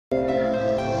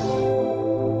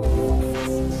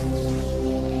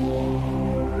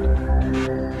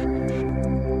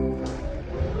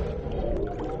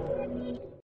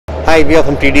Hi, we are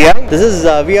from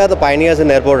TDI. We are the pioneers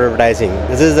in airport advertising.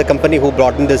 This is the company who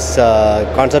brought in this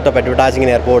concept of advertising in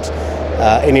airports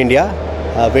in India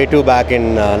way too back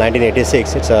in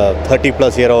 1986. It's a 30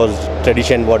 plus year old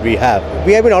tradition what we have.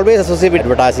 We have been always associated with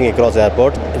advertising across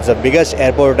airports. It's the biggest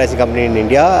airport advertising company in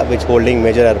India, which holding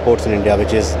major airports in India,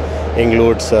 which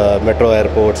includes metro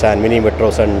airports and mini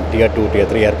metros and tier 2, tier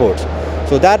 3 airports.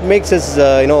 So that makes us,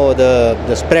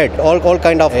 the spread, all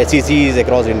kind of SECs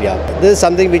across India. This is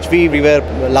something which we were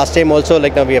last time also,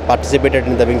 we have participated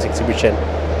in the Wings exhibition,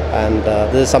 and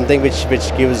this is something which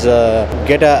gives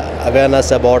get a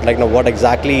awareness about what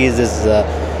exactly is this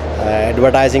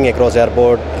advertising across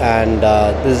airport, and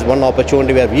this is one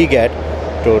opportunity where we get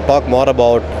to talk more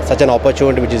about such an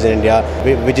opportunity which is in India,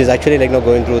 which is actually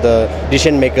going through the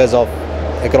decision makers of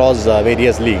across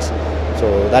various leagues.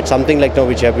 So that's something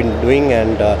which I've been doing,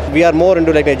 and we are more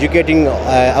into educating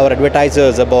our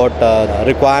advertisers about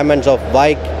requirements of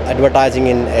why advertising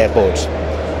in airports.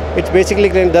 It's basically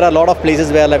there are a lot of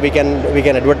places where we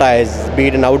can advertise, be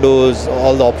it in outdoors,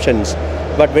 all the options.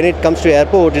 But when it comes to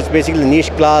airports, it's basically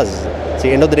niche class. See,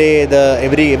 end of the day,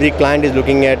 every client is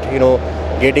looking at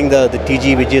getting the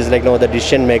TG, which is the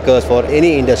decision makers for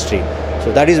any industry.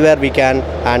 So that is where we can,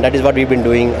 and that is what we've been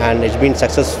doing, and it's been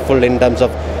successful in terms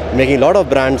of making a lot of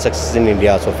brand success in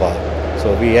India so far.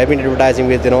 So we have been advertising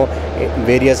with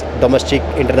various domestic,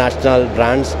 international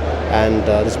brands, and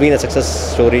this has been a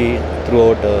success story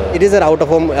throughout. It is an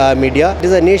out-of-home media. It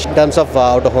is a niche in terms of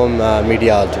out-of-home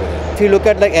media also. If you look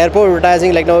at airport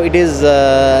advertising, it is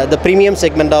the premium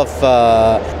segment of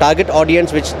target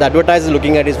audience which the advertiser is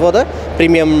looking at is for the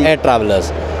premium air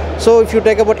travelers. So if you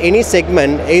talk about any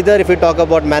segment, either if you talk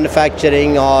about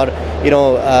manufacturing or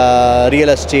real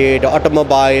estate,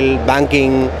 automobile,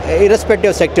 banking,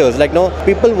 irrespective sectors,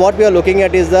 people, what we are looking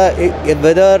at is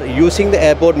whether using the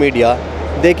airport media,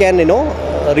 they can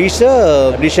reach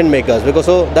the decision makers, because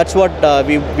so that's what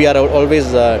we are always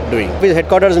doing. We're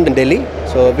headquarters in Delhi,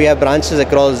 so we have branches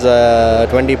across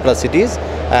 20 plus cities,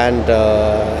 and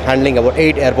handling about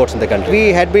 8 airports in the country. We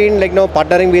had been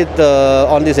partnering with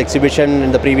on this exhibition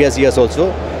in the previous years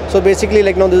also. So basically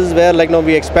this is where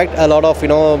we expect a lot of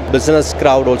business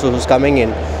crowd also who's coming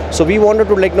in. So we wanted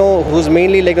to who's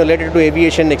mainly related to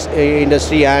aviation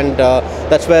industry, and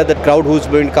that's where the crowd who's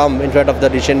going to come in front of the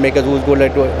decision makers who's going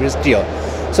to visit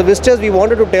here. So visitors, we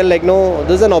wanted to tell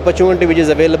this is an opportunity which is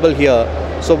available here.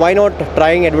 So why not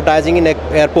trying advertising in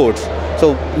airports?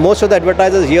 So most of the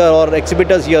advertisers here or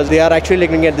exhibitors here, they are actually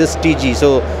looking at this TG.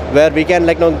 So where we can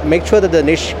make sure that the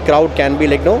niche crowd can be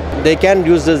they can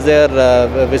use their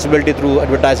visibility through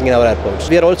advertising in our airports.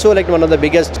 We are also one of the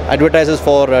biggest advertisers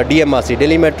for DMRC,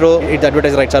 Delhi Metro. Its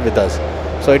advertising rights are with us.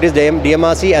 So it is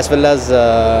DMRC as well as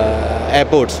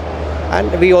airports,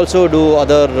 and we also do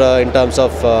other in terms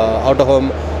of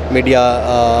out-of-home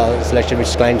media selection which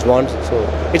clients want.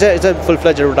 So it's a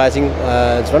full-fledged advertising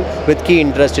with key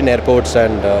interest in airports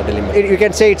and Delhi. You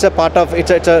can say it's a part of it's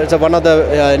a one of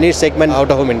the niche segment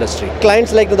out-of-home industry.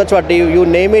 Clients that's what you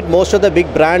name it. Most of the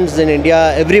big brands in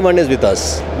India, everyone is with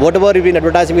us. Whatever you've been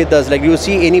advertising with us, you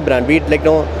see any brand, be it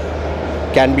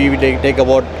can be take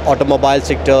about automobile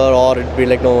sector, or it be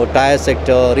tire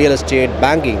sector, real estate,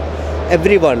 banking.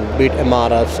 Everyone, be it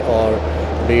MRFs or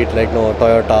be it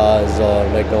Toyotas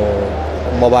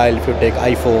or mobile, if you take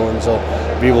iPhones or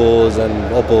Vivos and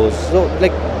Oppos. So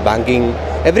banking,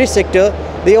 every sector,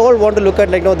 they all want to look at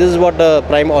this is what the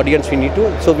prime audience we need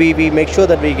to. So we make sure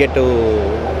that we get to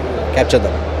capture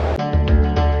them.